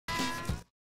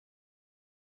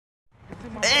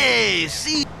Hey,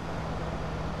 see?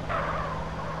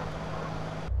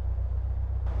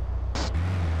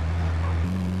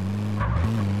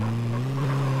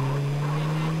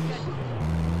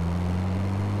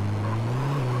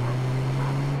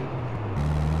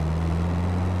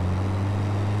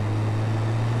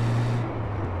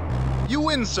 You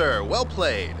win, sir. Well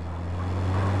played.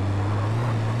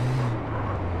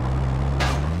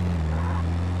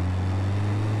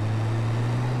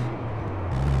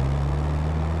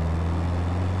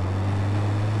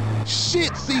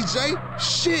 Shit, CJ!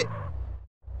 Shit!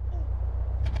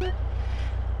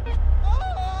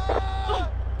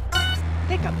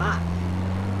 Take a bath.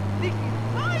 This is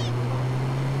fine.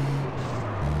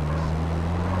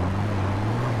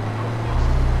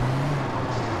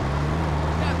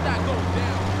 That's not going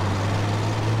down.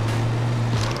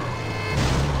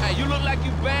 Hey, you look like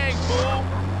you banged, fool.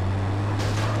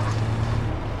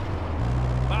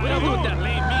 What do you do with that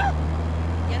lame meat?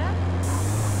 Get up.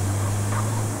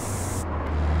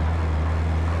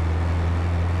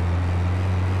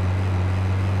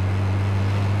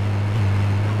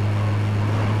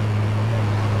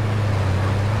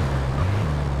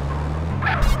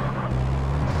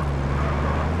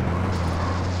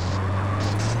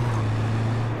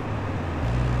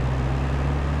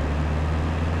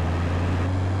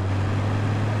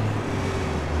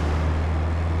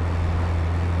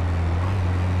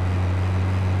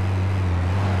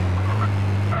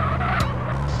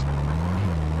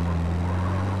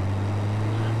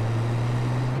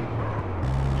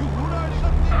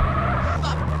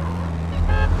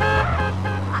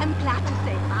 I'm glad to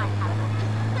say I have.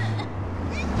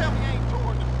 Please tell me I ain't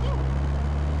torn the suit.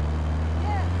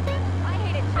 Yeah, I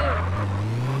hate it too.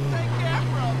 Take care,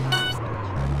 bro.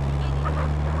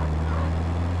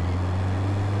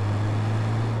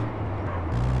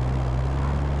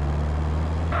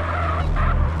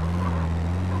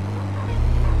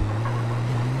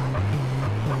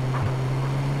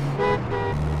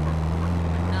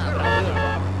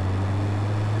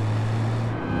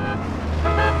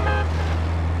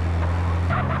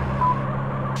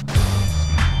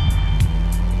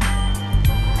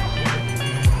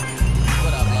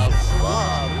 What up,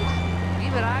 love?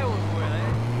 Even I was with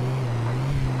it.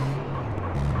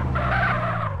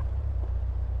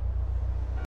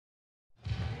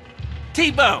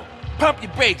 T-Bone, pump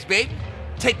your brakes, baby.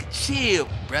 Take a chill,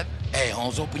 brother. Hey,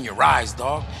 Holmes, open your eyes,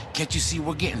 dog. Can't you see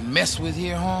we're getting messed with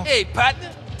here, Holmes? Hey,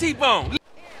 partner. T-Bone.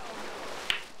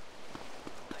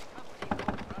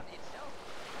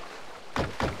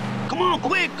 Come on,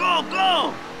 quick,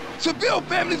 go! Seville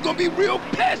family's gonna be real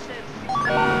pissed!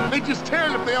 They just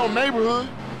tearing up their own neighborhood.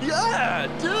 Yeah,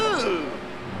 dude!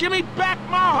 Give me back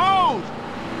my hose!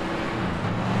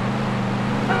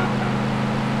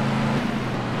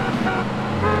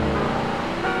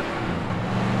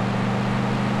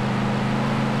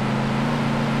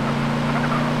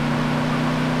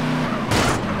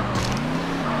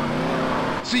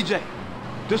 CJ,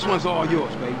 this one's all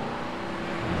yours, baby.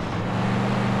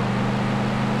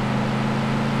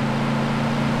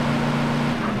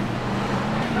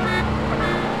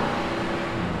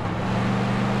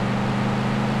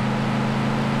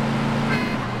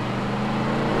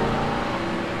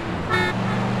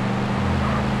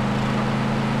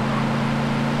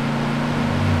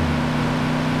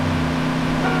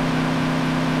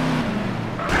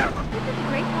 This is a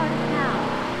great part of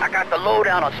town. I got the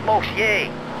lowdown on Smokes, yay.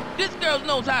 This girl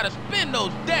knows how to spin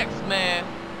those decks, man.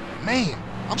 Man,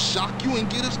 I'm shocked you ain't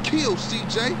get us killed,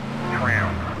 CJ.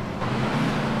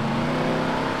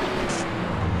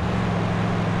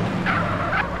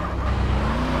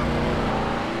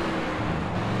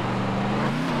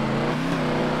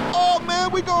 Oh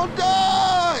man, we gonna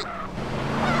die!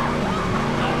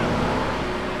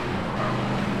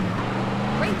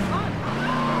 Great fun.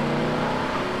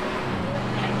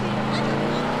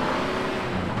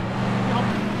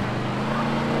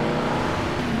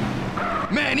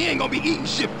 Man, he ain't gonna be eating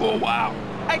shit for a while.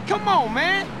 Hey, come on,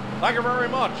 man. Thank you very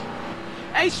much.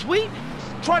 Hey, sweet,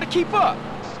 try to keep up.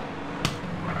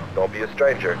 Don't be a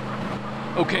stranger.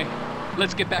 Okay,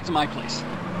 let's get back to my place.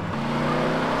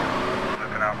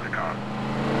 Looking out for the car.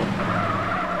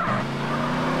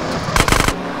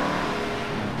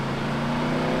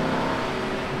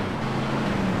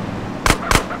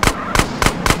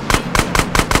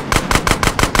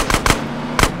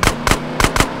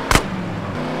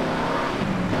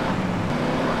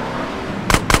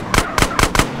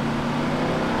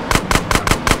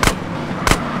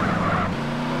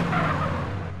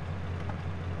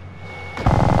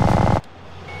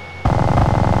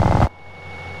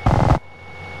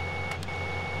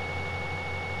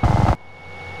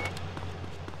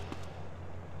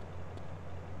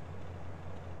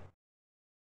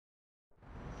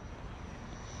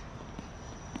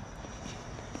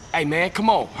 Hey, man, come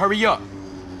on, hurry up.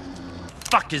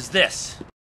 Fuck is this?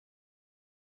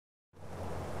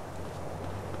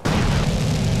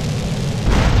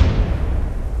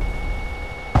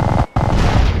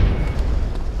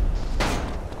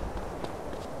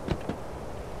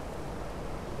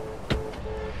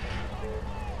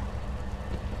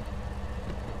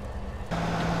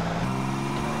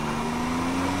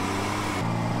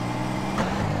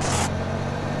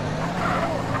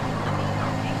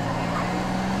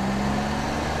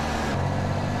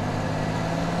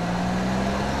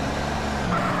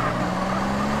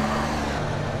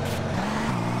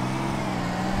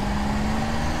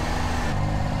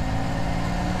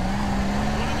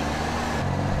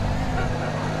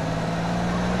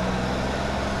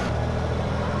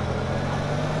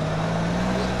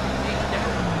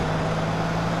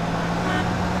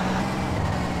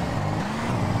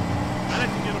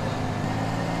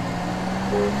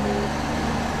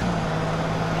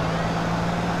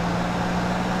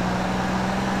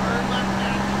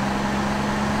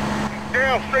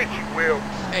 Damn straight you will.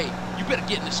 Hey, you better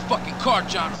get in this fucking car,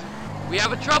 Johnson. We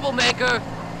have a troublemaker.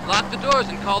 Lock the doors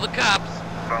and call the cops.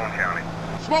 Phone County.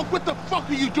 Smoke, what the fuck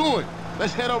are you doing?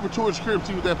 Let's head over to his crib,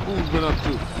 see what that fool's been up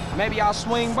to. Maybe I'll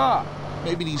swing by.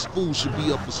 Maybe these fools should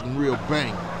be up for some real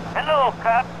bang. Hello,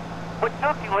 cop. What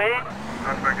took you, eh?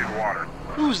 Suspect in water.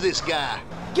 Who's this guy?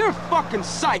 You're fucking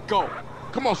psycho.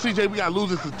 Come on, CJ, we gotta lose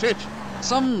his attention.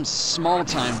 Some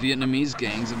small-time Vietnamese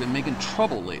gangs have been making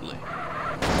trouble lately.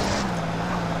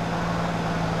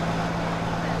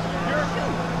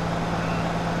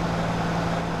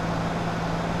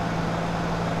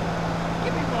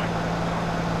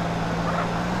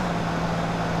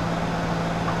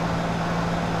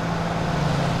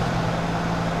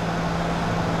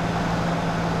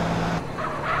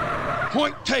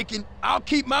 Point taken. I'll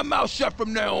keep my mouth shut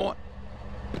from now on.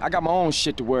 I got my own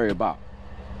shit to worry about.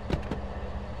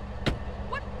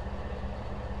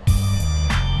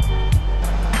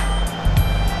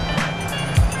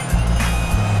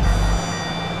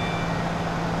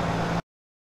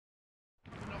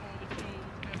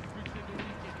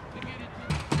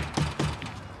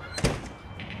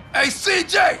 Hey,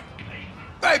 CJ!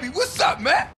 Baby, what's up,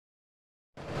 man?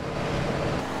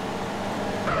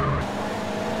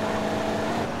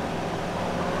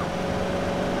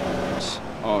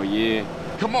 Oh, yeah.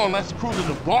 Come on, let's cruise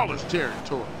into Baller's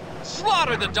territory.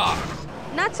 Slaughter the dogs!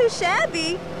 Not too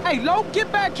shabby. Hey, Lo,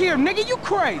 get back here, nigga, you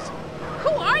crazy. Who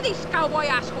are these cowboy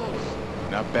assholes?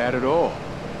 Not bad at all.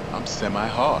 I'm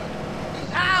semi-hard.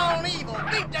 Down evil,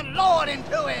 beat the Lord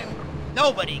into him.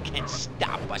 Nobody can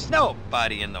stop us.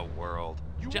 Nobody in the world.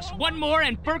 Just one more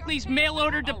and Berkeley's mail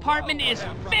order department is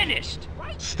finished.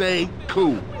 Stay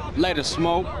cool. Later,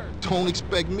 Smoke. Don't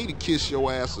expect me to kiss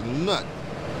your ass or nothing.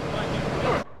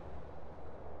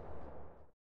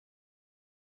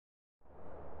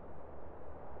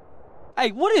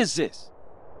 Hey, what is this?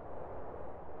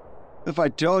 If I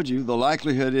told you, the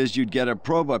likelihood is you'd get a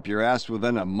probe up your ass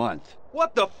within a month.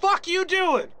 What the fuck you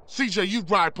doing? CJ, you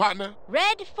ride, partner.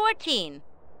 Red 14.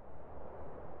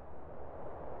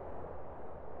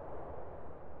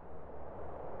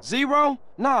 Zero?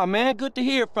 Nah, man, good to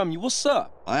hear from you. What's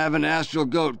up? I have an astral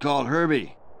goat called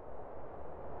Herbie.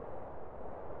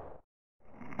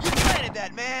 You planted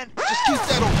that, man. Just keep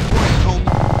that on the brain, homie.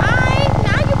 Aight,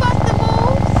 now you bust the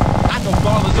moves. I know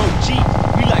Baller's OG.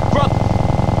 We like brothers.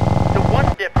 The one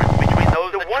difference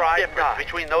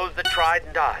between those that tried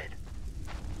and died.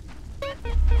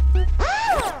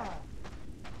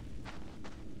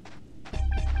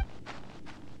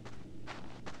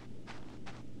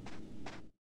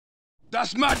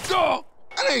 That's my dog!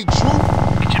 That ain't true.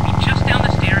 It should be just down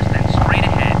the stairs, then straight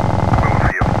ahead.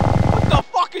 What the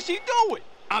fuck is he doing?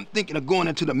 I'm thinking of going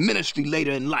into the ministry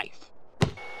later in life.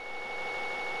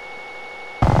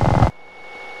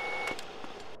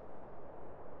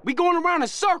 We going around in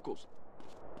circles.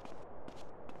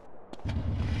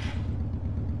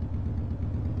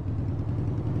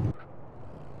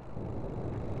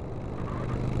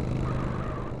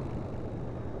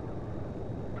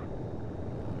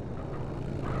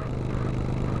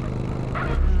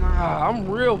 Nah, I'm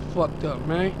real fucked up,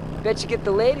 man. Bet you get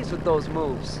the ladies with those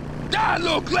moves. Die,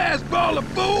 little glass baller,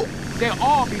 fool! They'll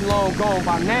all be long gone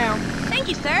by now. Thank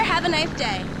you, sir. Have a nice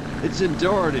day. It's in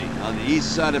Doherty, on the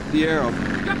east side of Fierro.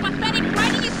 Your pathetic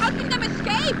writing is helping them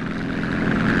escape.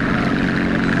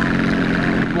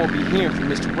 You won't be hearing from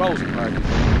Mr. Rosenberg.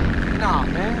 Nah,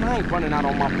 man, I ain't running out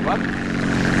on my brother.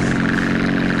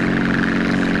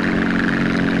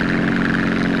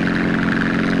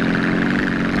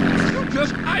 You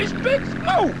just ice big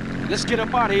smoke! Let's get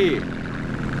up out of here.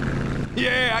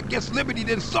 Yeah, I guess liberty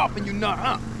didn't soften you none,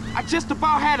 huh? I I just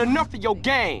about had enough of your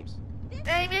games.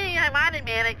 Hey, me, I'm on it,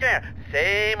 manager.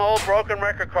 Same old broken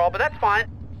record, Carl, but that's fine.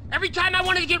 Every time I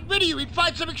wanted to get rid of you, he'd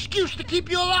find some excuse to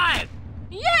keep you alive.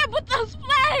 Yeah, but those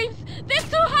flames, they're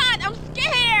too hot. I'm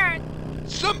scared.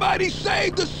 Somebody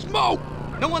save the smoke!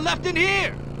 No one left in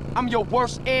here. I'm your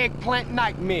worst eggplant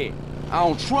nightmare. I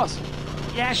don't trust you.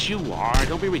 Yes, you are.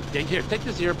 Don't be ridiculous. Here, take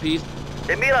this earpiece.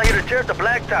 Hey, mira, here to tear up the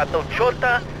blacktop.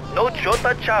 No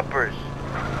chota choppers.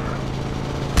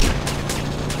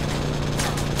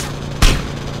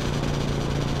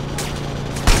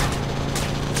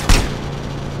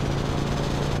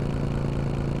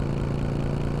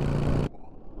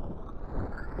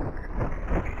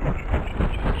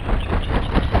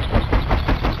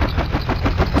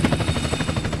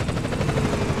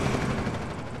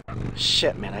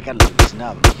 Shit, man, I gotta loosen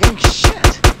up. I'm hearing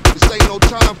shit. This ain't no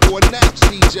time for a nap,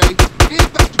 CJ.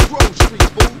 Get back to Grove Street,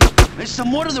 fool. There's some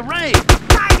more to the raid.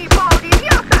 Tiny ball,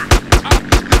 idiota! I'll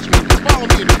get this one. Follow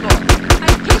me in the car. I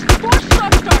placed 4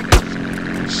 soft targets.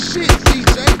 Shit,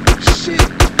 CJ. Shit.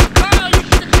 Carl, you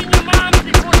should have seen your mom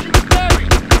before she was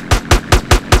buried.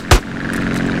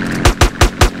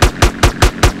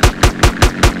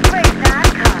 Break that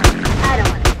car. I don't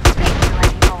want to speak to you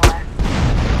anymore.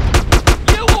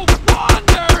 You will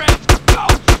wander as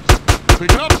ghosts.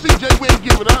 Pick it up, CJ. We ain't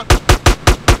giving up.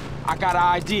 I got an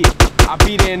idea. I'll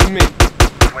be there in a minute.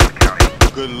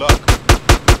 Good luck.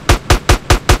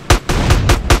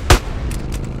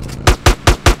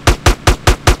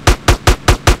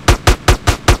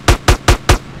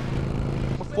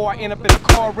 Before I end up in a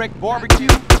car wreck barbecue.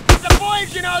 The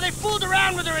boys, you know, they fooled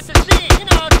around with her at the scene, you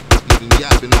know. You been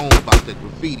yapping on about that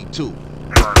graffiti, too.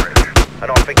 I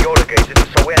don't think you're the gauge,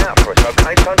 so we're out for us,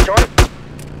 okay, sunshine?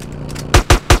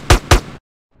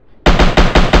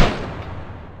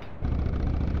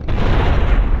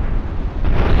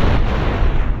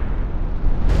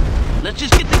 Let's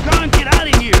just get the car and get out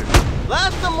of here.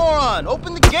 Blast the moron.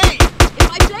 Open the gate. If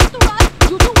I take the run,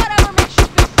 you do whatever makes you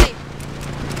feel safe.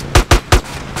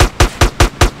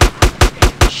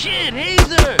 Shit,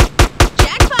 Hazer.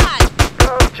 Jackpot.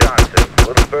 Oh, Johnson,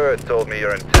 little bird told me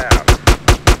you're in town.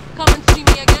 Come and see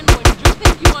me again when you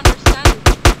think you understand.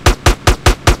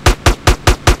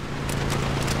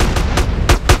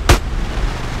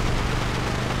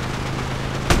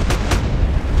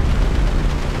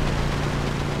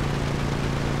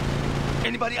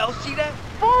 Anybody else see that?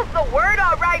 Fool's the word,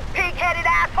 all right, pig-headed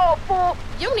asshole fool.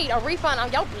 You need a refund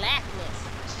on your blackness.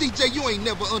 CJ, you ain't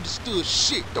never understood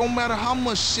shit. Don't matter how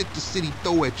much shit the city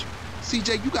throw at you.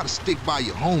 CJ, you gotta stick by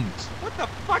your homies. What the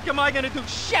fuck am I gonna do?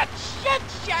 Shit!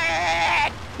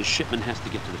 The shipment has to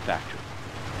get to the factory.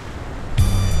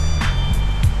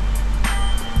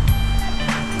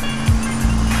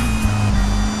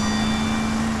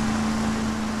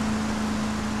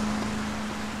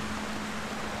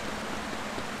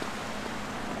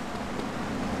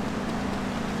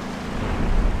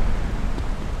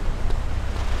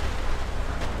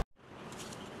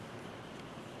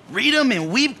 Read 'em and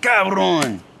weep,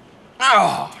 cabron.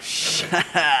 Oh, shit.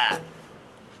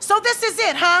 So this is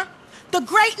it, huh? The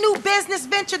great new business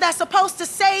venture that's supposed to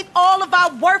save all of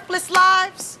our worthless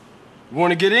lives? You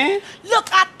wanna get in? Look,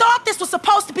 I thought this was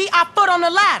supposed to be our foot on the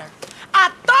ladder.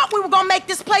 I thought we were gonna make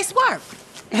this place work.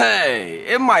 Hey,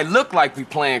 it might look like we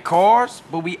playing cards,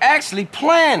 but we actually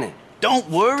planning. Don't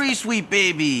worry, sweet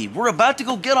baby. We're about to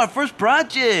go get our first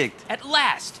project. At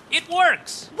last, it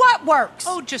works. What works?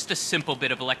 Oh, just a simple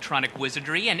bit of electronic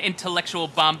wizardry and intellectual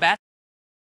bombast.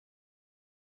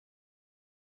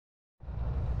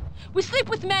 We sleep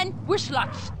with men, we're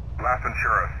sluts. Last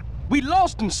insurance. We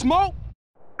lost in smoke.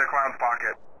 The clown's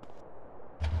pocket.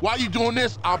 While you doing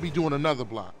this, I'll be doing another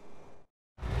block.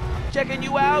 Checking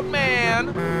you out,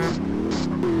 man.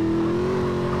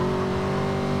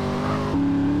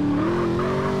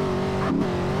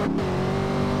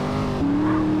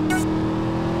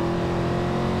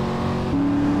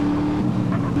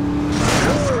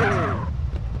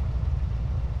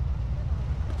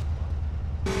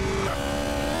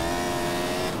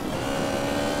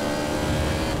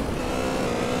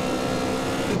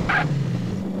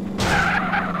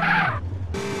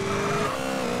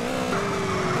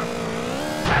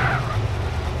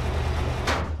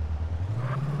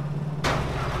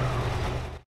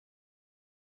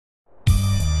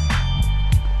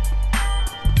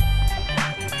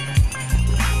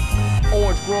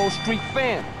 Grove Street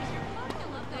fan.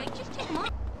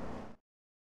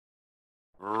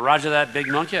 Roger that, big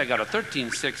monkey. I got a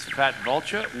 13-6 fat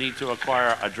vulture. Need to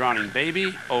acquire a drowning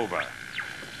baby. Over.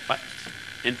 What?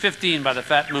 In 15 by the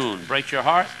fat moon. Break your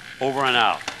heart. Over and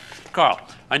out. Carl,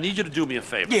 I need you to do me a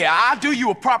favor. Yeah, I'll do you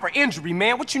a proper injury,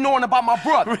 man. What you knowing about my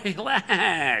brother?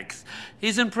 Relax.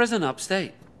 He's in prison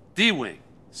upstate. D-Wing,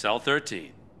 cell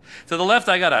 13. To the left,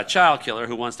 I got a child killer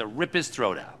who wants to rip his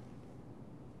throat out.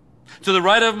 To the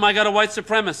right of him, I got a white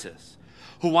supremacist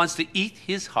who wants to eat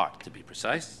his heart, to be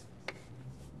precise.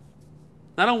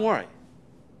 Now, don't worry.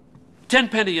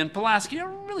 Tenpenny and Pulaski are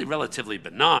really relatively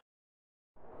benign.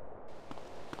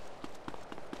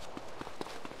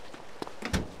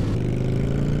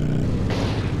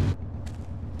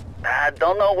 I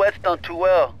don't know Weston too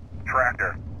well.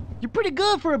 Tracker. You're pretty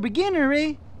good for a beginner,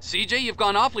 eh? CJ, you've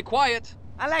gone awfully quiet.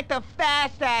 I like the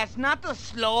fast ass, not the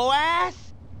slow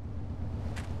ass.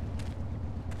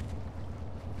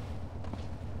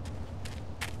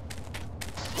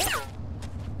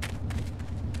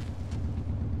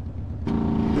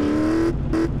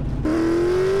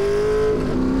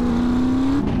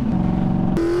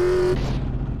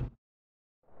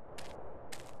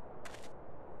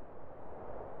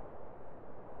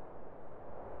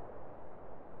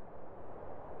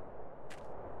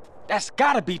 That's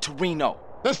gotta be Torino.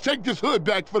 Let's take this hood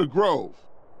back for the Grove.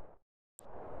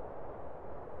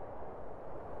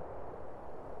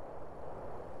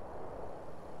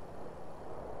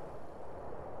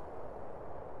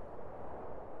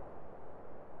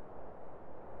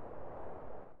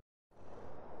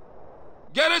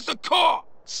 Get us a car!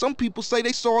 Some people say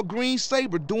they saw a green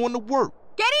Sabre doing the work.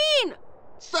 Get in!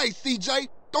 Say, CJ,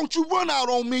 don't you run out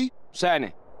on me.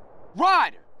 Sadney.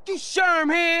 Ryder, you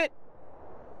shermhead!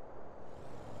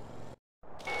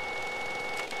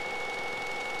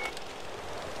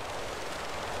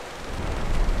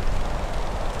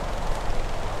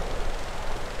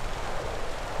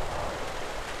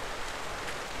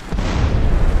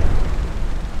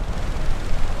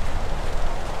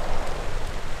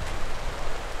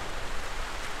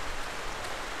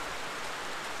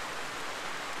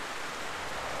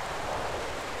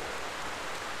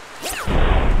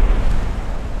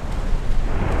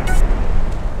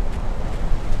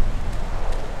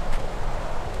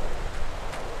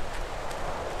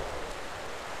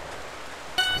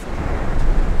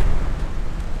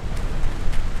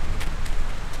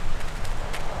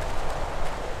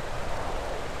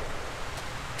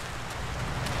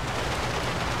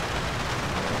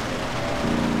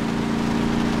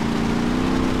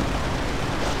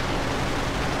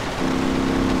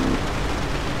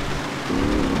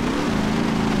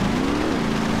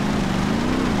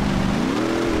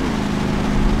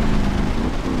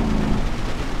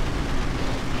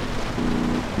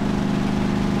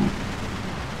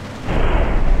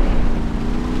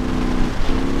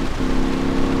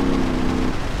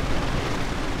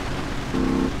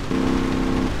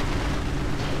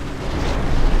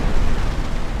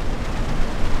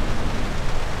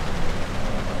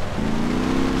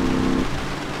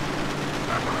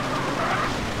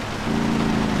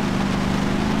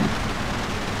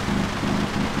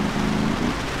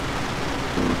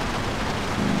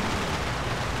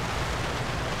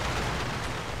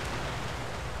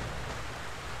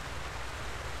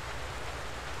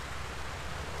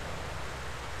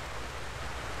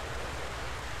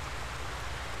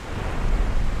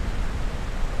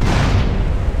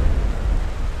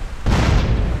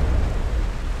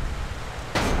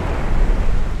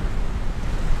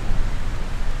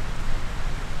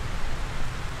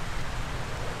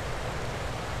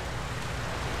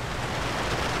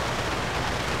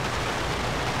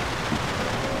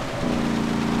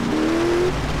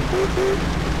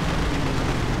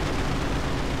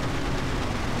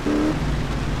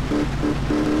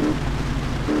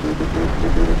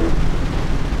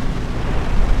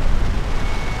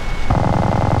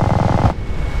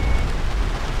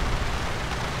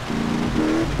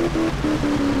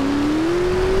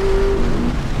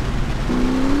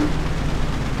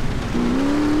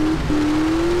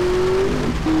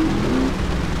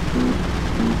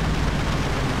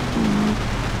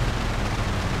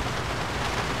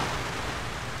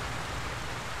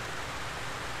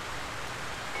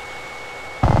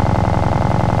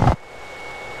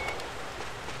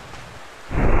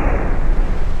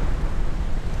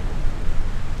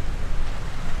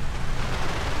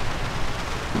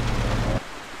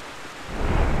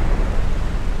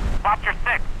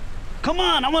 Come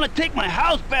on, I want to take my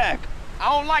house back. I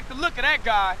don't like the look of that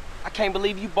guy. I can't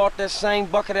believe you bought that same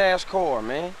bucket-ass car,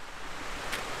 man.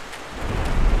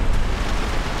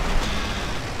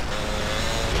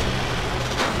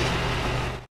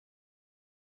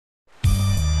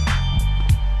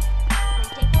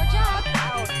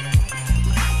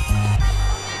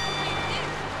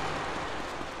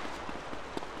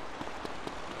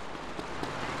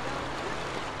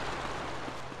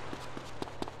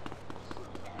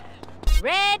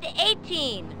 Red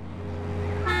 18.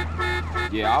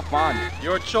 Yeah, I'll find it.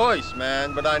 Your choice,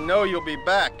 man, but I know you'll be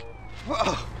back.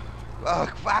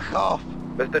 Back off.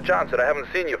 Mr. Johnson, I haven't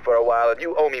seen you for a while, and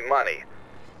you owe me money.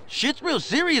 Shit's real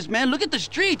serious, man. Look at the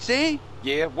streets, eh?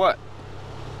 Yeah, what?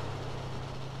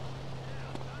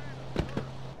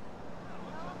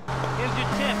 Here's your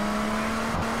tip.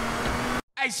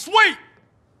 Hey, sweet!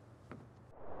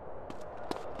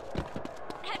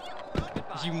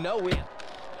 You know it.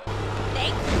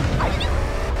 Thanks.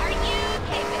 Are you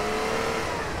caping?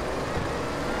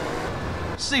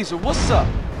 Caesar, what's up?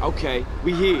 Okay,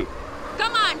 we here.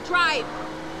 Come on, drive.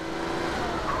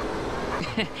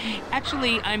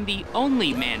 Actually, I'm the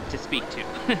only man to speak to.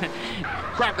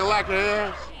 Cracker like your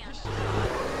ass.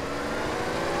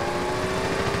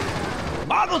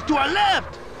 Bottles to our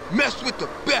left! Mess with the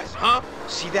best, huh?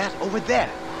 See that over there?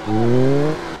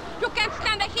 You can't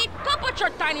stand the heat? Go put your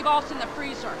tiny balls in the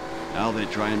freezer. Now they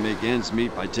try and make ends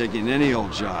meet by taking any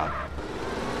old job.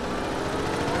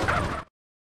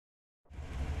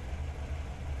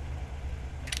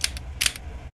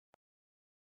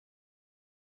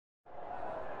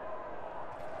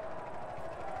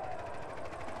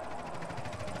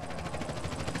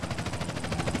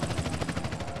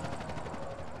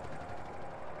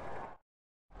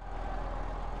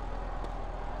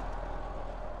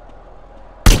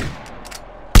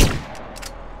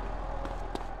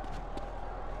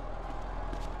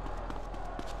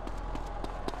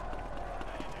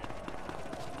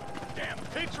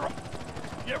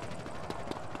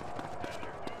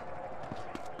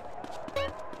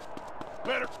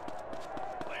 Later.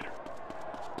 Later.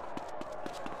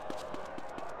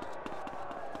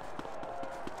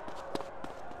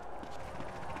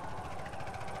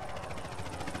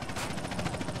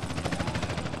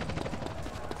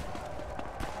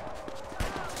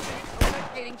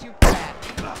 Getting too fat.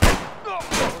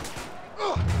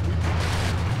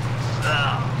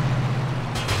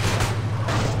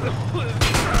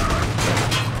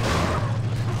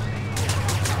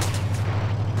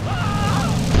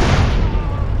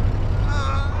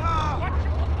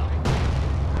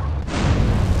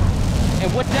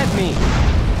 And what that mean?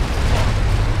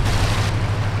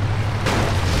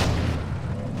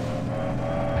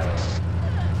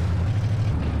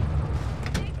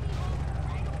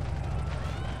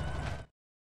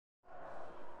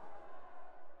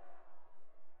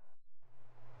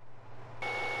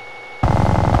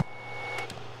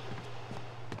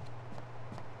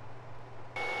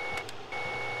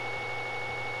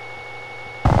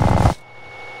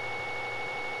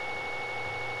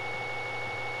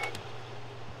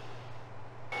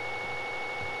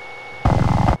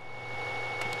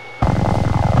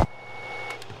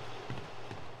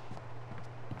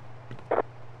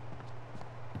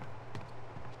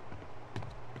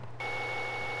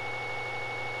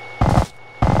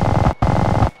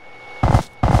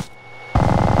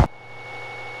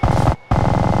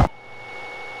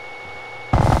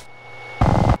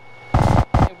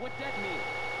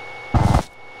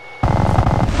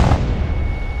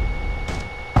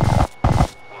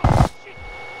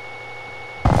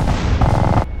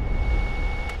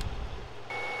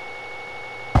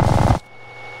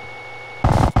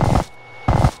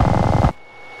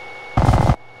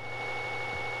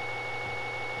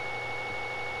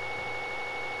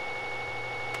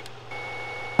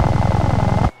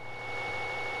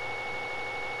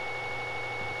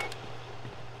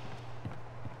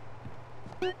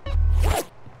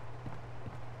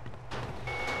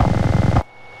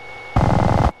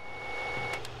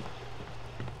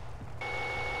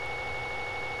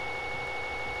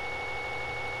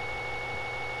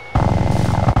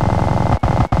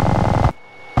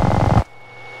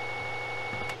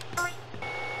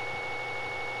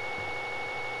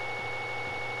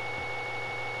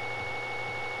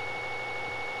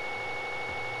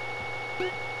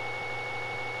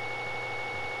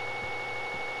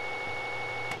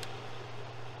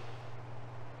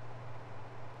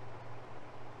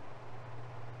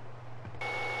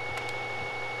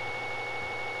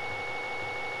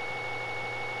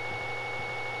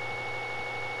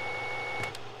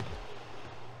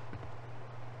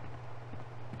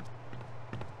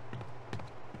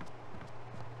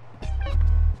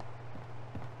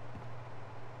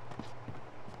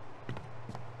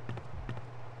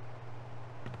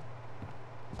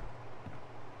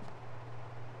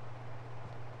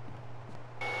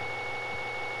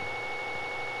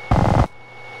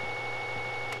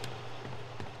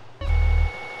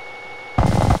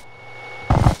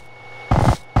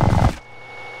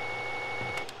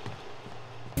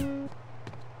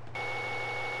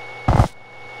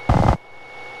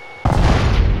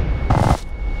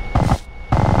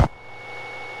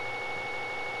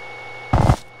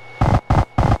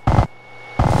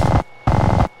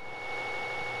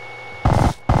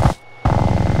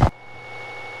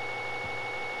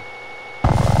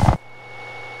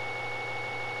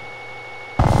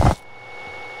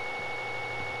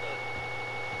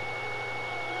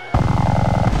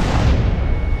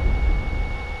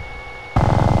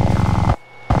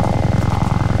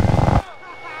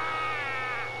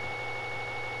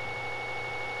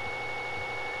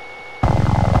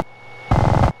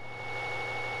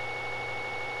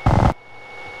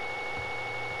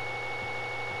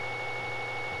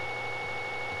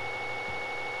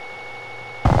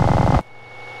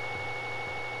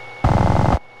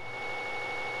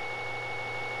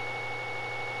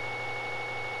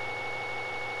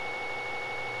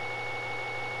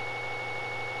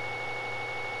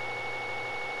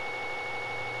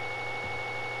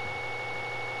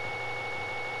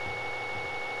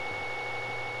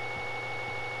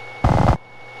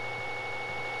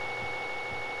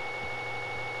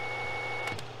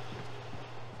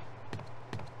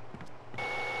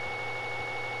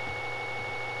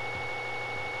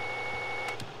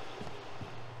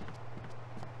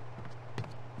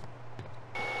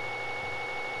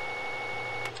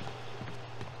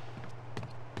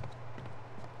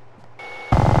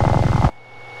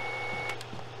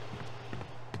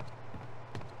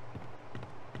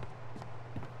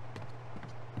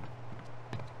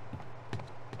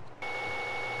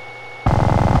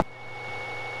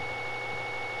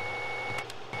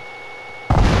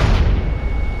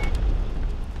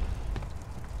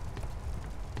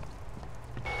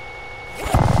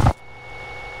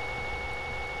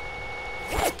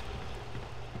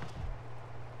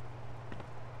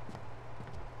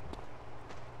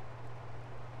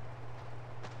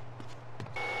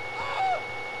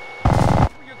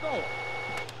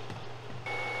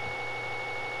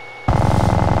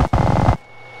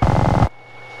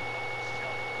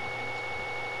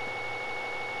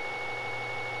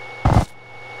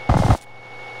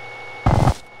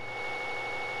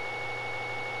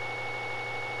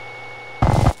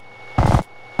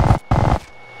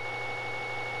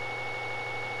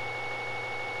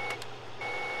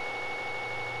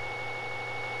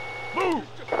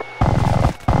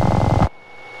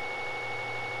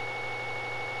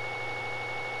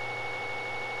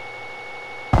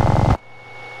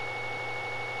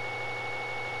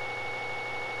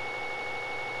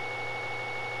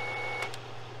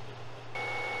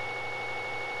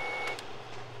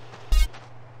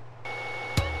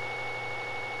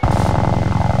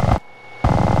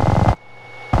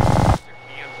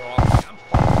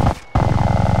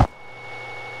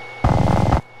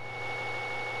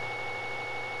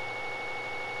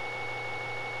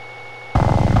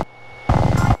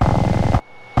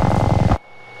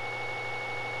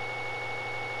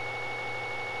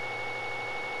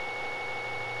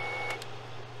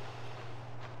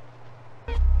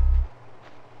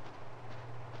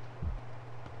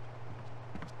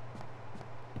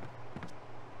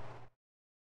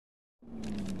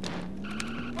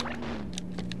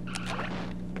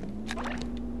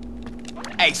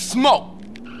 Hey, Smoke!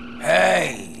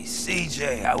 Hey,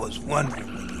 CJ, I was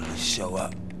wondering when you would show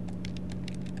up.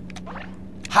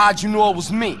 How'd you know it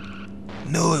was me?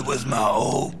 Knew it was my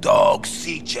old dog,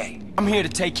 CJ. I'm here to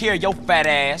take care of your fat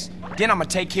ass. Then I'm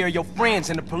gonna take care of your friends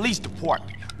in the police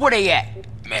department. Where they at?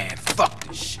 Man, fuck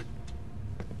this shit.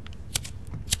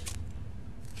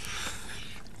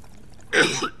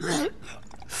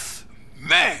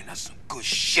 Man, that's some good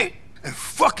shit. And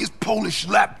fuck his Polish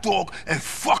lapdog and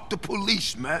fuck the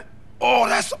police, man. Oh,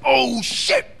 that's old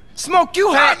shit. Smoke,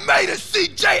 you had... I made it,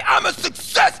 CJ. I'm a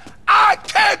success. I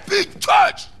can't be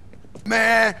touched.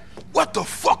 Man, what the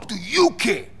fuck do you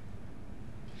care?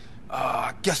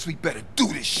 I guess we better do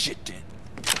this shit then.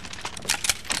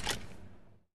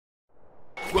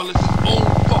 Well, it's his own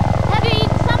fault. Have you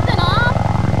eaten something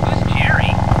off? Who's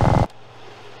Jerry?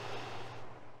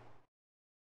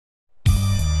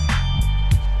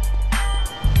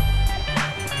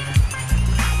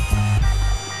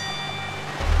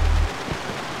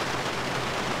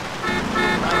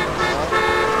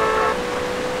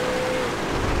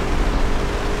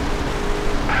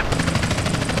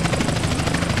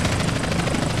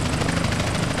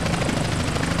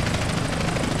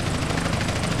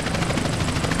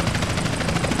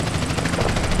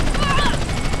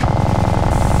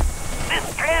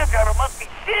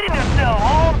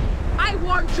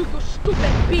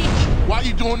 While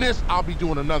you doing this, I'll be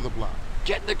doing another block.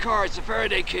 Get in the car, it's a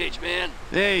Faraday cage, man.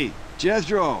 Hey,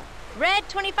 Jethro. Red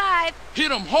 25.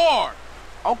 Hit him hard.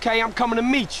 Okay, I'm coming to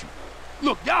meet you.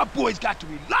 Look, y'all boys got to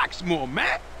relax more,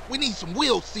 man. We need some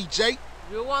wheels, CJ.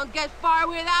 You won't get far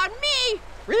without me.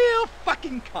 Real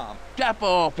fucking calm. Drop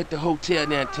off at the hotel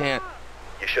downtown.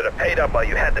 You should have paid up while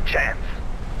you had the chance.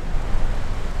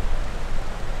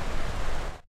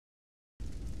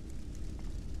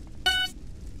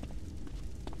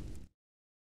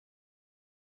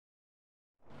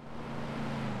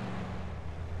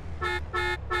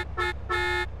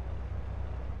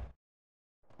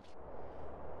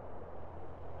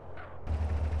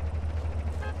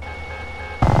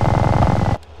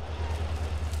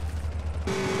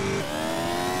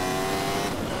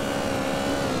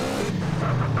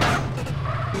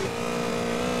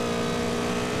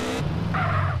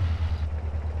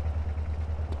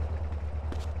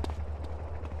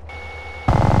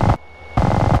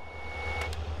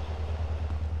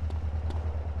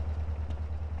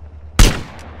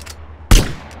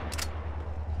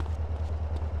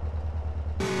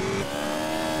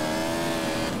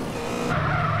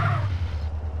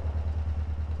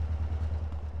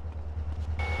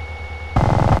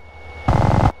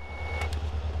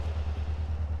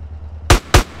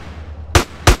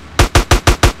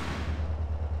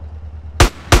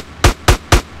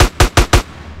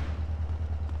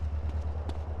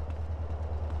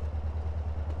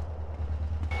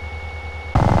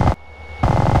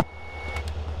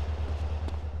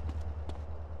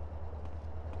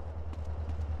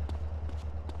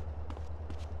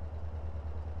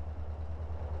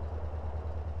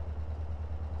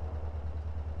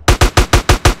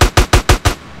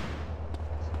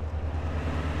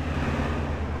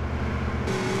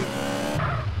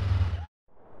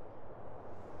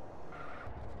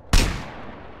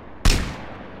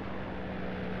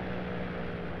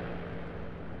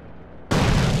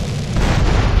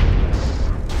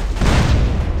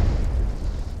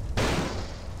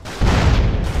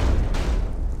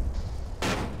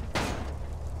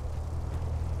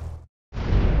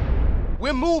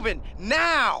 We're moving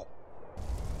now.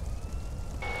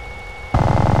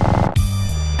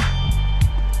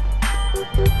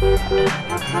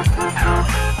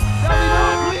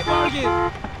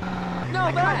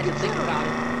 No, but I can think about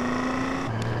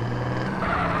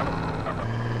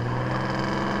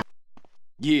it.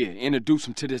 Yeah, introduce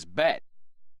him to this bat.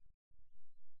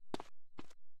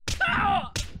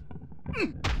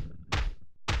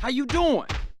 How you doing?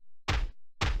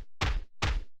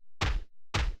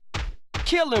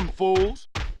 Kill them fools.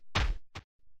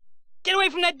 Get away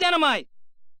from that dynamite.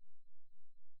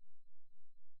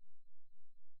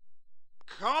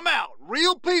 Come out,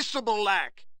 real peaceable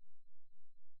like.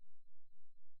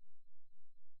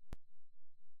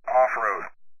 Off-road.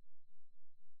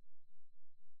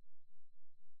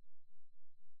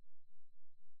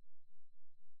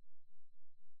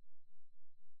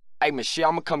 Hey, Michelle,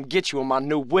 I'm gonna come get you in my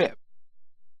new whip.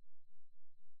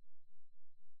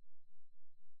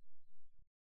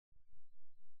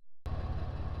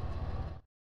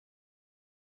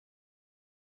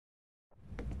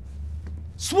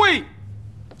 Sweet!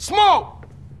 Smoke!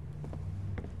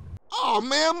 Oh,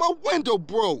 man, my window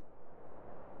broke.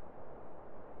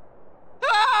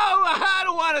 Oh, I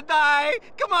don't want to die.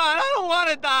 Come on, I don't want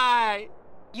to die.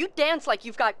 You dance like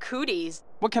you've got cooties.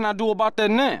 What can I do about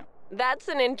that now? That's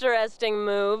an interesting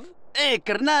move. Hey,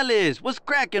 carnales, what's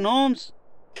cracking, Holmes?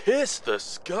 Kiss the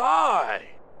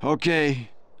sky. Okay,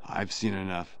 I've seen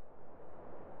enough.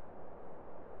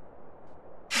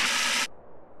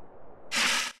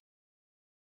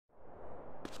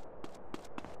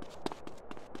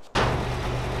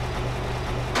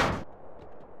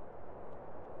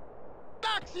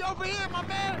 Taxi over here, my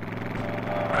man!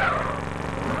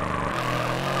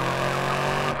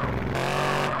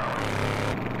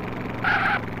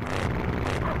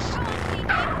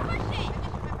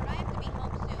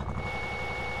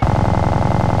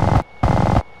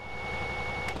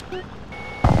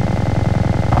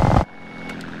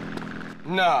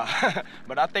 Nah,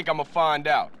 but I think I'ma find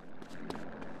out.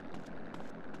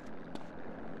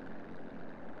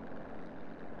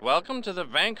 Welcome to the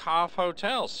Vankhoff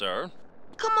Hotel, sir.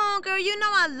 Come on, girl, you know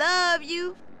I love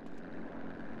you.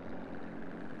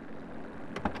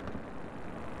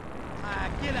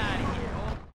 Get out of here,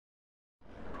 huh?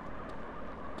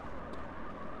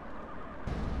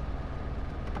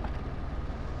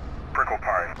 Prickle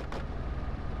pine.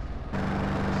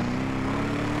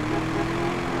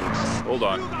 Hold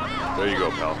on. There you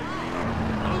go, pal.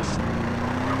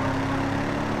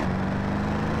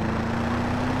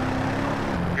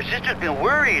 Your sister's been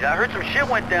worried. I heard some shit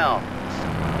went down.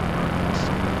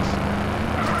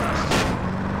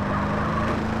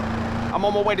 I'm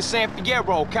on my way to San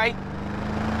Fierro, okay?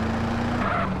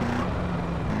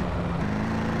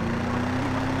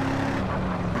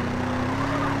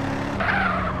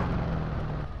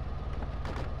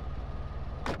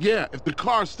 Yeah, if the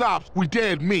car stops, we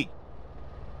dead meat.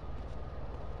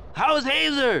 How's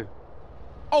Hazer?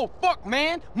 Oh, fuck,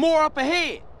 man. More up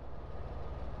ahead.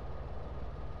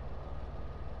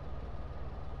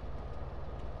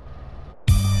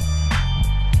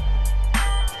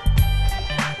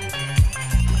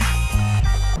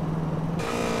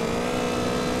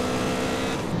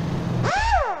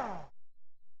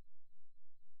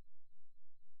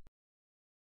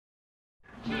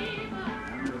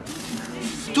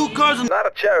 Two cars and... Not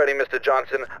a charity, Mr.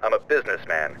 Johnson. I'm a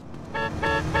businessman.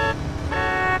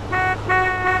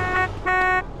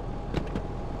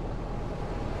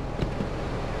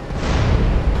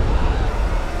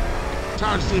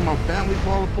 Tired of seeing my family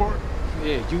fall apart?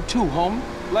 Yeah, you too, homie.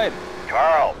 Later.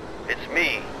 Carl, it's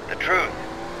me, the truth.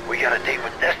 We got a date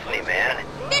with Destiny, man.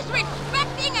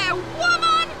 Disrespecting a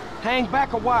woman? Hang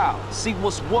back a while. See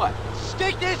what's what.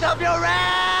 Stick this up your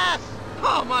ass!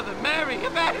 Oh, Mother Mary,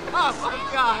 you've had enough. Oh,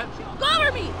 God.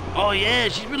 Cover me! Oh, yeah,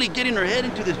 she's really getting her head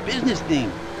into this business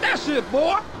thing. That's it,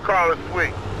 boy. Carl is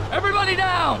sweet. Everybody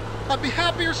down. I'd be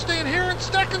happier staying here and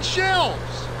stacking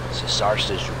shelves. Cesar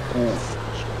says you're cool,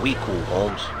 so we cool,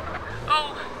 Holmes.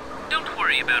 Oh, don't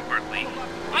worry about Berkeley.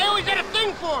 I always had a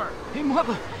thing for her. Hey,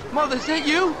 Mother, is that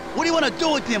you? What do you want to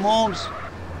do with him, Holmes?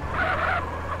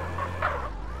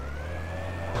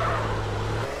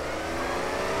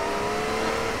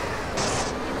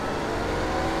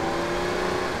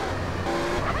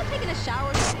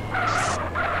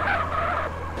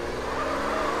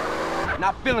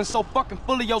 Not feeling so fucking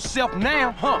full of yourself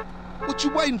now, huh? What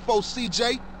you waiting for,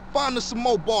 CJ? Find us some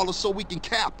more ballers so we can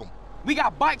cap them. We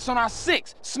got bikes on our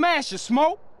 6. Smash it,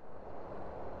 Smoke.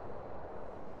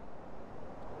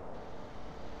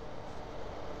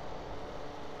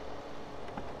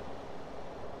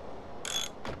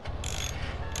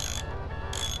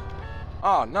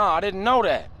 Oh, no, I didn't know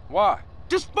that. Why?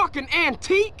 This fucking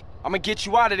antique? I'ma get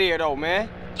you out of there, though, man.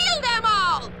 Kill them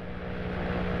all!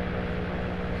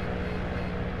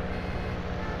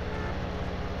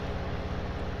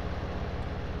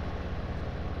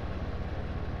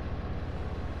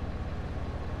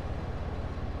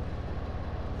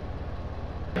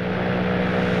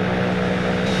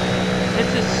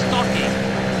 This is stalking.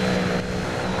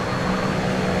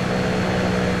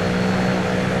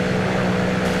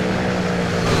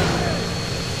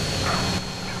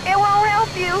 It won't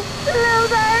help you,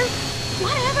 loser.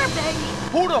 Whatever, baby.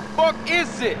 Who the fuck is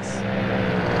this?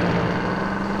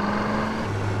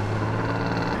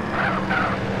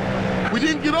 We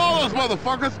didn't get all those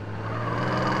motherfuckers.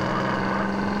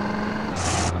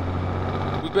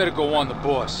 We better go on the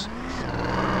bus.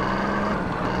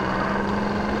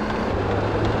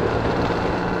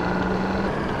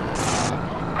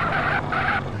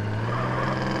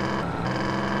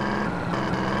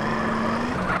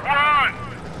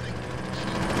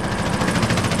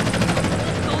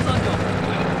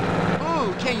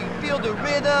 Ooh, can you feel the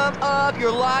rhythm of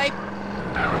your life?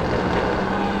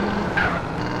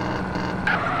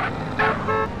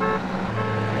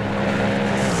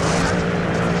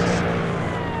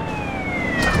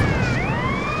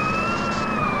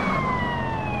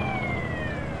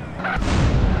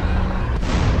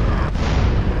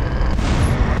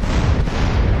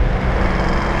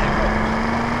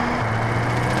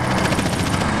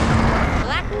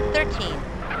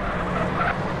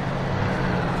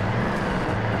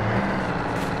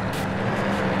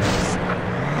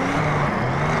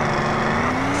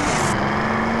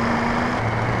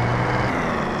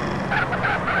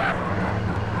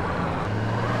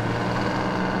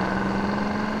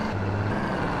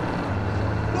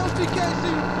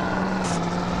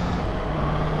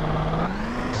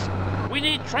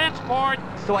 unlimited transport.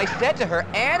 So I said to her,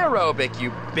 anaerobic,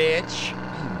 you bitch.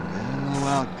 Mellow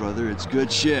out, brother. It's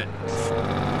good shit.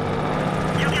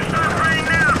 You can start praying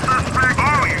now, suspect.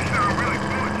 Oh, you sound really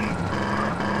good.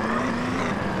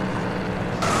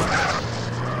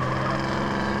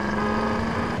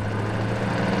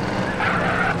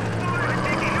 I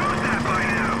think he knows that by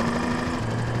now.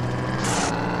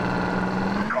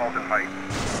 Carlton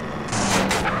Heights.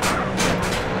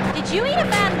 Did you eat a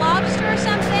bad lobster or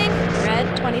something?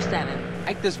 Red 27.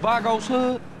 Ain't this Vago's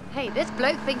hood? Hey, this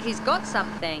bloke thinks he's got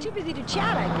something. Too busy to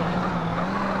chat, I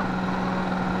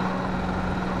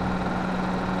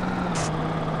guess.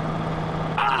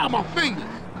 Ah, my fingers!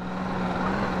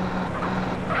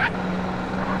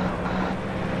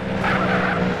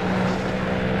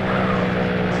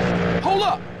 Hold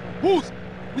up! Who's?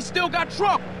 We still got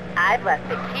trouble. I've left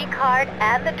the key card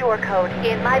and the door code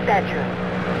in my bedroom.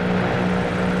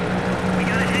 We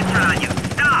got a headshot on you.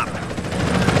 Stop!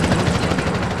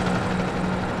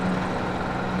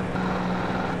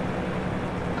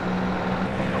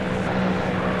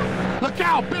 Look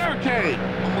out, barricade!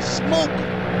 I'm a smoker.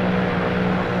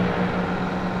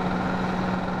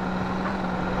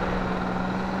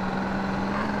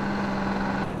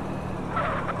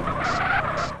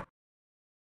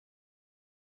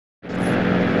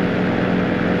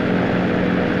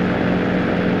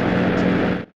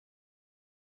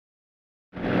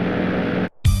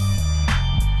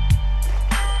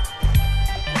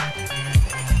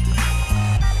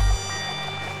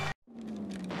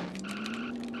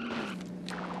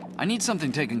 I need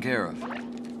something taken care of.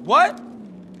 What?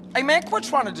 Hey, man, quit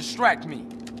trying to distract me.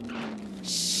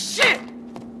 Shit!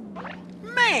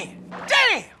 Man,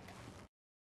 damn!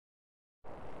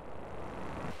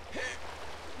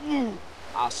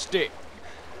 I'll stick.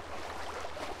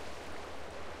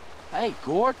 Hey,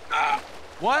 Gord.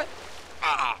 What?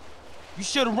 You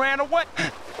should have ran away.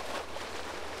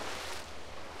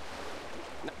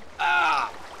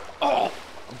 Oh,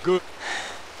 I'm good.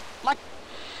 Like...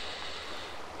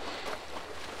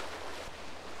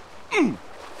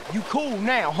 You cool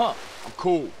now, huh? I'm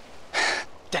cool.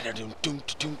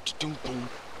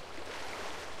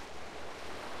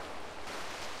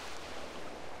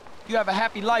 You have a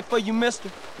happy life for you, mister?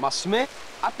 My Smith?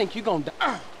 I think you're gonna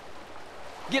die.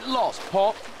 Get lost,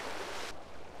 Paul.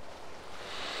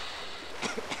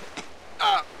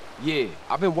 Yeah,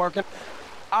 I've been working.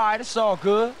 All right, it's all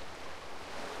good.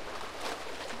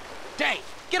 Dang,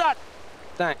 get out.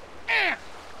 Thank.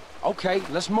 Okay,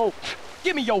 let's move.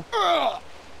 Give me your...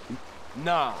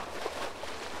 Nah.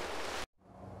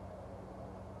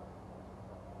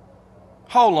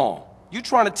 Hold on. You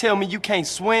trying to tell me you can't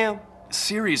swim?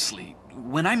 Seriously,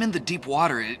 when I'm in the deep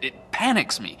water, it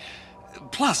panics me.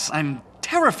 Plus, I'm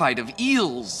terrified of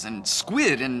eels and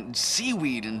squid and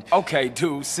seaweed and... Okay,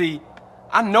 dude, see,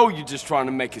 I know you're just trying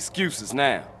to make excuses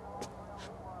now.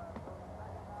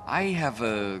 I have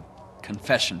a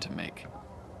confession to make.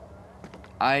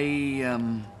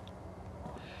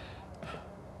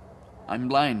 I'm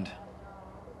blind.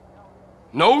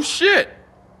 No shit!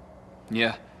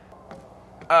 Yeah.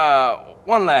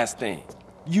 One last thing.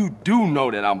 You do know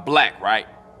that I'm black, right?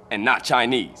 And not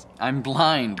Chinese. I'm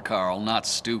blind, Carl, not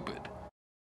stupid.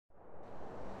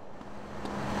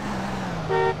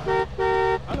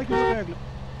 I like your bag. You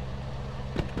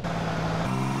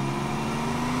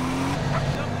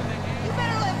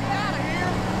better let me out of here.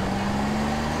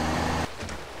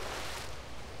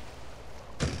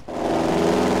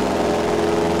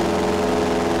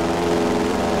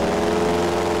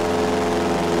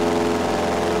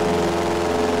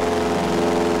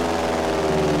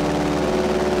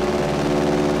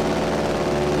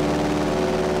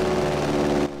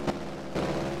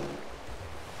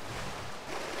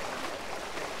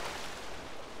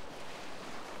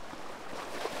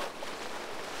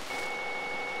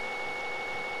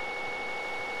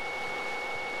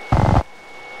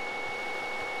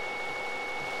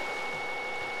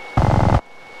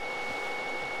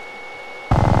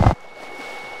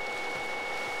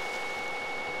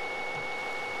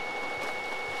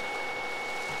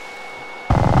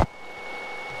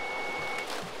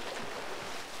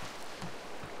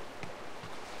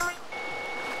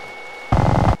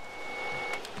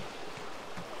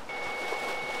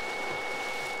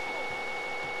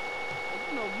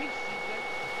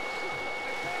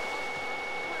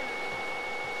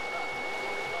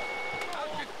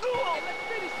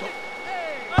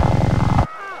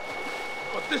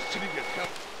 This city gets help.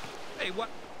 Hey, what?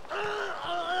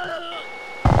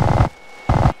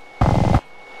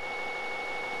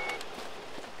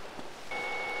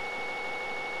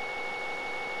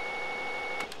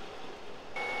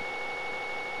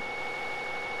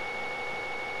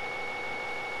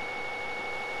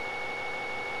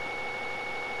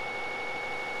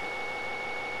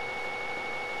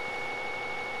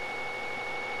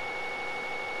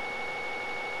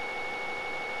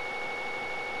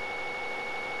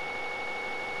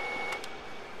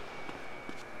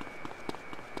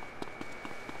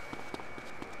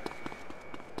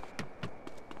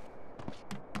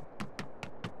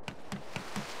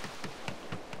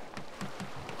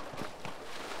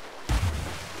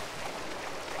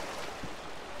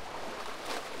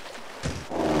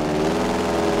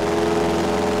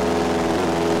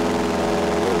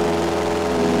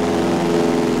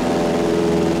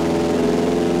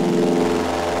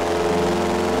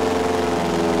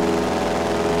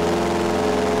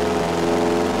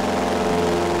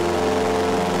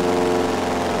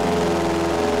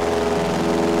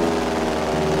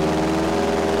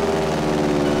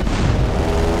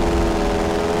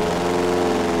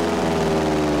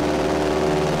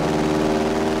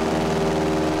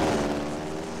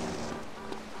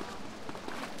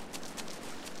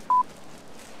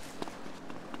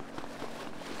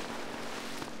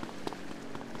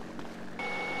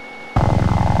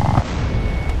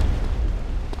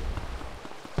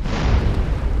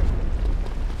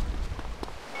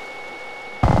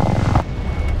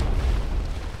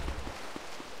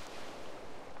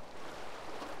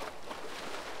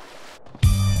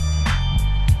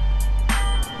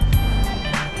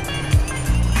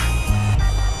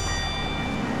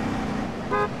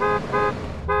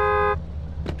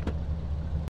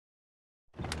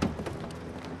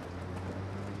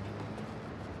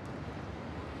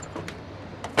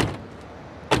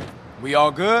 We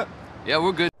all good? Yeah,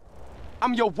 we're good.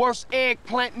 I'm your worst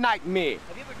eggplant nightmare.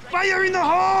 Fire in the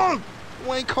hole!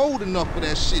 You ain't cold enough for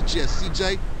that shit yet,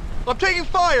 CJ. I'm taking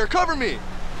fire. Cover me.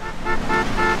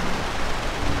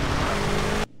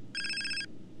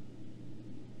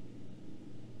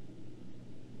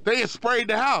 They had sprayed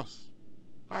the house.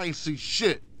 I ain't see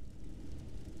shit.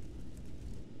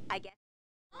 I guess.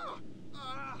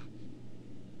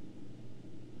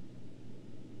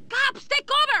 Cops, take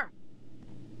cover!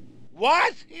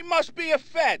 What? He must be a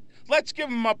Fed. Let's give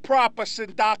him a proper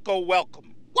Sindako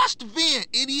welcome. Watch the van,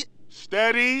 idiot.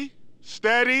 Steady.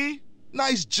 Steady.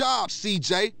 Nice job,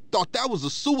 CJ. Thought that was a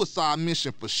suicide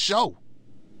mission for sure.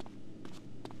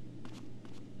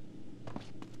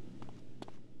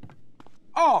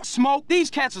 Oh, Smoke, these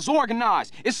cats is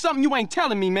organized. It's something you ain't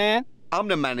telling me, man. I'm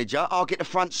the manager. I'll get the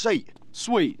front seat.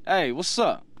 Sweet. Hey, what's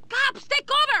up? Cops, take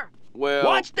cover! Well,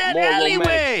 watch that more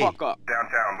alleyway! Fuck up.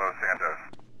 Downtown Los Santos.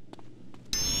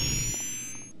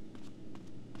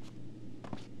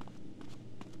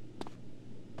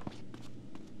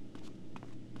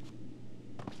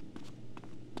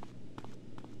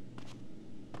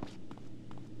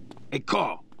 Hey,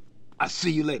 Carl. I'll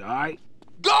see you later, all right?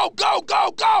 Go, go,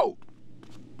 go, go!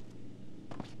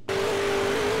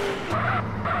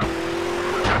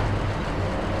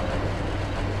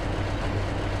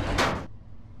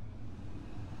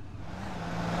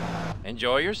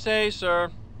 Enjoy your stay, sir.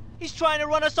 He's trying to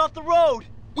run us off the road.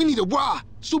 We need a ride,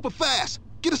 super fast.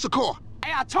 Get us a car.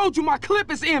 Hey, I told you my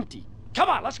clip is empty. Come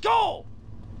on, let's go!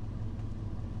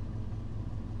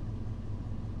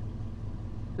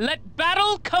 Let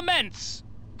battle commence!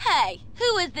 Hey,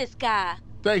 who is this guy?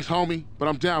 Thanks, homie, but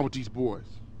I'm down with these boys.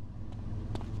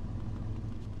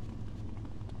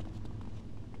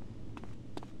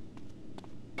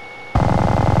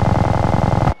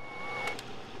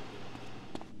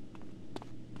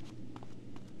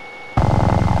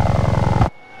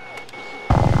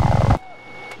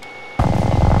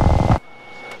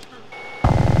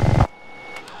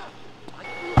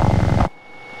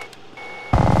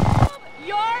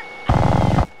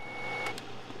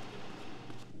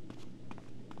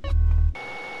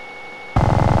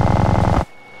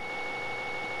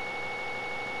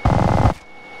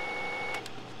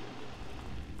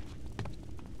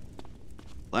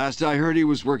 Last I heard, he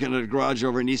was working at a garage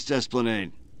over in East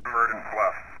Esplanade. Verdant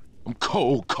Bluff. I'm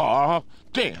cold, Carl.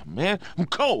 Damn, man. I'm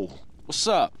cold. What's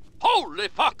up? Holy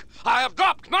fuck! I have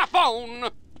dropped my phone!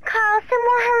 Carl,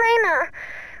 more Helena.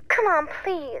 Come on,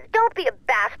 please. Don't be a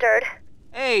bastard.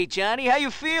 Hey, Johnny, how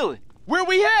you feeling? Where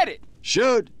we headed?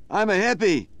 Should. I'm a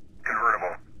hippie.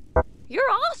 Convertible. You're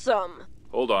awesome.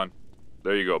 Hold on.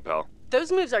 There you go, pal.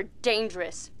 Those moves are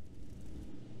dangerous.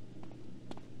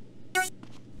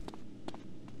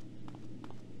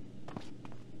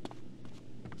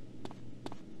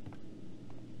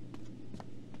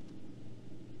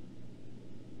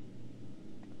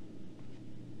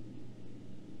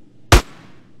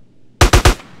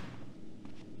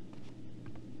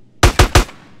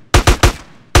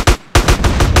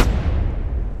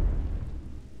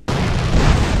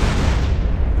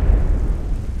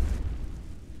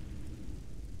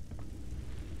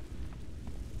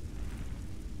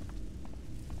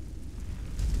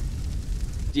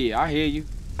 Yeah, I hear you.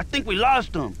 I think we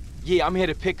lost him. Yeah, I'm here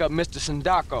to pick up Mr.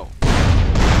 Sindako.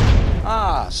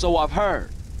 Ah, so I've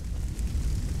heard.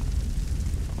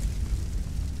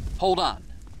 Hold on.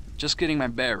 Just getting my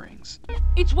bearings.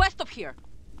 It's west of here.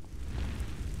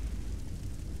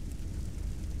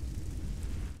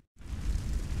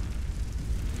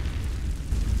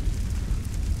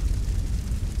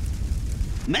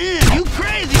 Man, you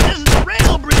crazy! This is the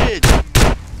rail bridge!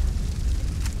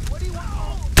 What do you want?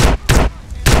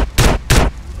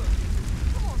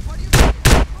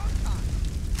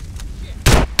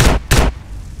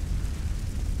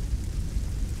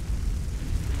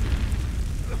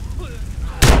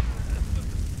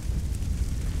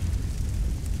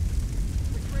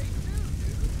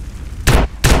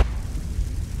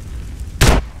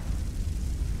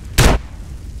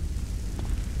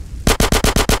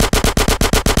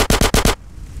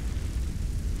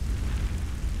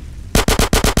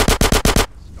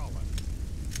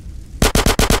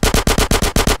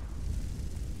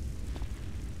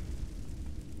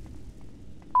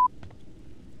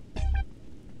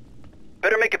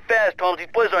 Better make it fast, Holmes. These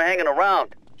boys are hanging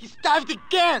around. He's dived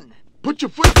again! Put your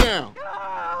foot down.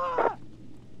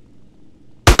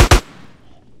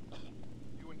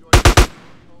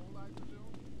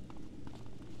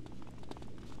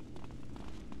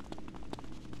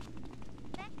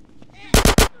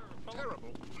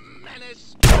 Terrible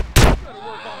menace. Better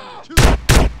work on him too.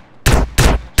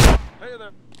 Hey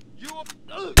there. You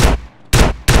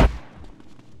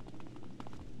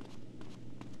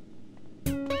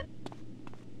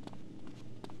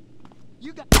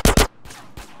got...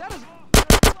 That is...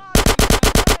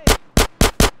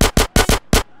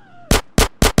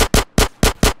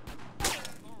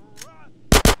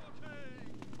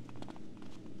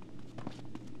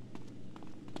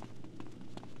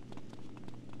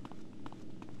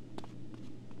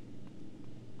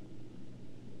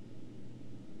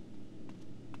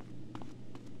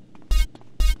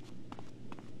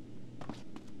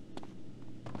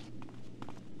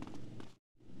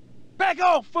 Back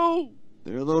off, fool!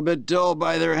 They're a little bit dull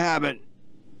by their habit.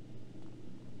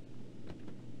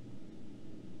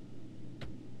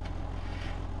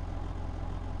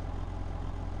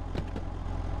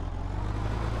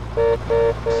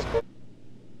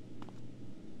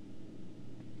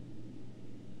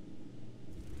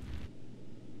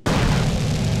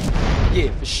 Yeah,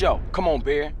 for sure. Come on,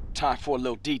 Bear. Time for a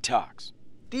little detox.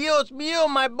 Dios mío,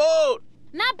 my boat!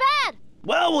 Not bad!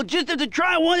 Well, we'll just have to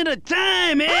try one at a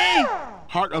time, eh?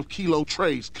 Heart of Kilo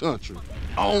Trey's country.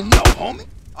 Oh no, homie.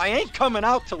 I ain't coming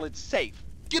out till it's safe.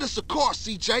 Get us a car,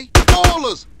 CJ. All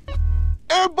us.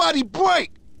 Everybody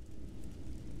break.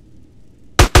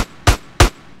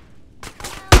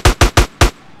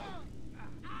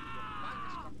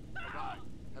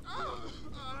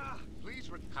 Please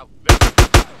recount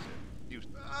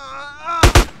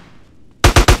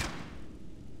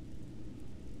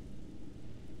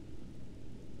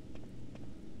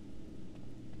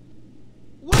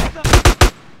What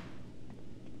the...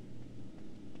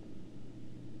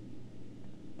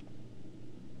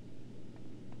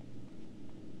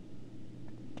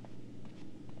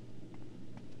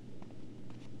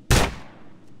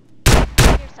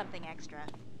 Here's something extra.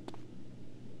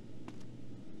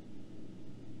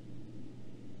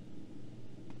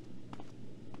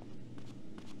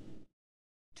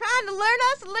 Trying to learn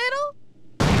us a little?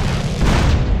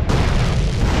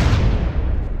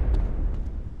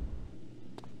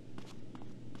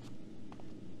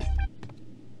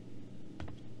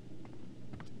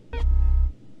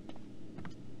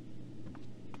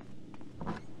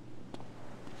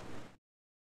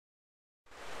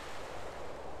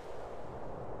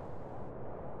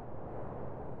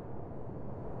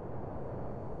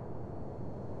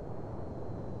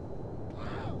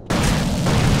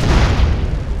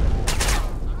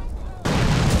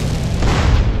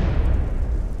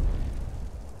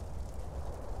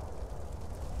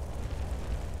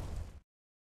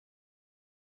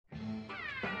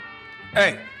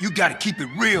 Hey, you gotta keep it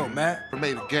real, man.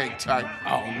 Made a gang type.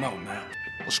 Oh, no, man.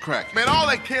 What's crack? Man, all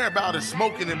they care about is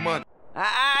smoking and money.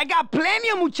 I got plenty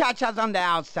of muchachas on the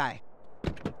outside.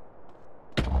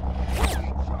 You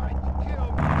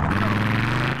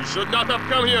should not have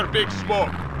come here, Big Smoke.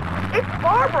 It's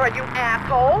Barbara, you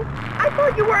asshole! I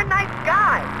thought you were a nice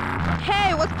guy.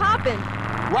 Hey, what's poppin'?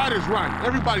 Right is right.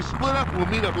 Everybody split up and we'll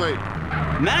meet up later.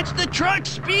 Match the truck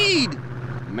speed!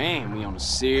 Man, we on a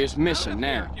serious mission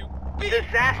now.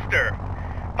 Disaster!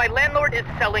 My landlord is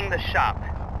selling the shop.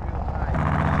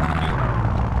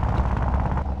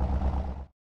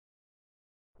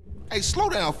 Hey, slow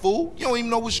down, fool. You don't even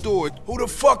know which store. Who the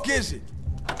fuck is it?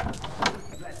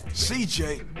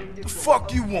 CJ, the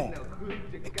fuck you want?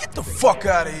 Get the fuck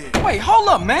out of here. Wait, hold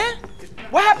up, man.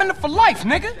 What happened to for life,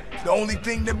 nigga? The only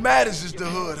thing that matters is the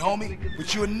hood, homie.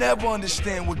 But you'll never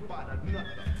understand what...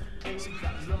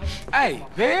 Hey,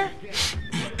 Bear?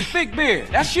 Big Bear,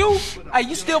 that's you? Hey,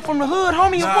 you still from the hood,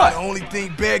 homie, or Nah, what? the only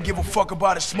thing Bear give a fuck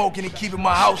about is smoking and keeping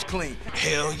my house clean.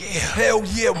 Hell yeah. Hell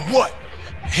yeah what?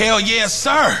 Hell yeah,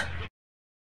 sir.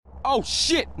 Oh,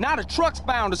 shit. Now the truck's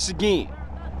found us again.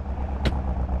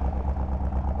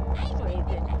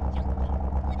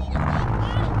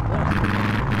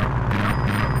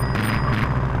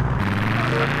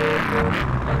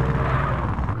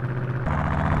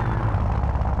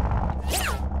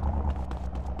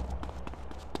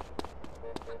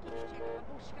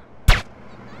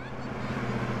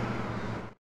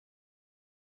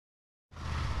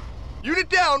 Unit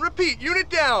down, repeat, unit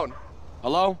down.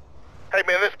 Hello? Hey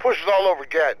man, this push is all over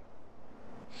again.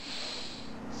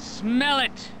 Smell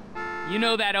it. You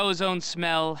know that ozone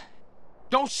smell.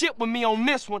 Don't shit with me on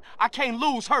this one. I can't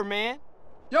lose her, man.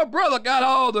 Your brother got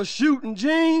all the shooting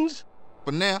genes.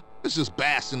 For now, let's just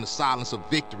bask in the silence of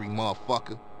victory,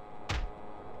 motherfucker.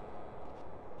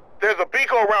 There's a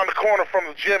beaker around the corner from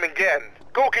the gym again.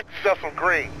 Go get yourself some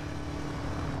green.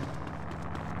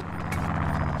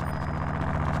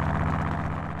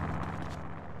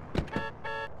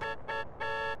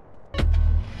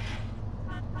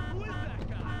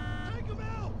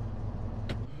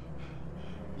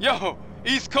 Yo,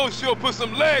 East Coast sure put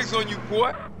some legs on you,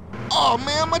 boy. Oh,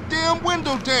 man, my damn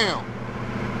window down.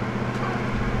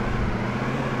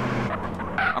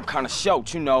 I'm kind of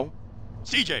short, you know.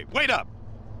 CJ, wait up.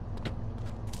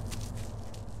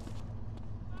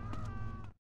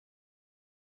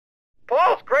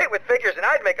 Paul's great with figures, and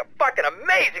I'd make a fucking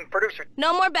amazing producer.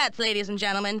 No more bets, ladies and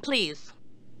gentlemen, please.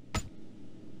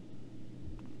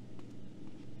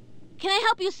 Can I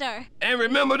help you, sir? And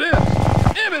remember this,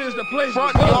 Emmett is the place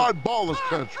Front to go. yard ballers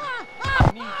country.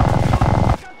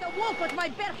 The wolf with my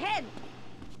bare head.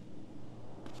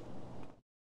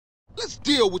 Let's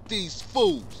deal with these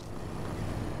fools.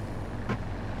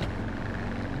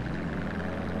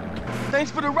 Thanks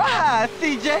for the ride,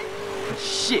 CJ.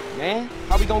 Shit, man.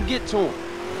 How we gonna get to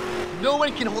him? No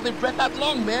one can hold their breath that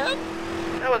long, man.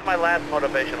 That was my last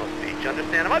motivational speech,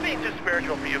 understand? Am I being too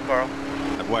spiritual for you, Carl?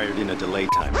 I've wired in a delay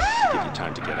timer to give you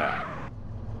time to get out.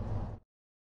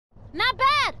 Not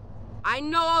bad. I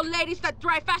know old ladies that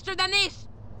drive faster than this.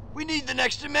 We need the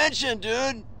next dimension,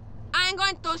 dude. I'm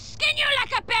going to skin you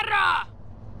like a perro!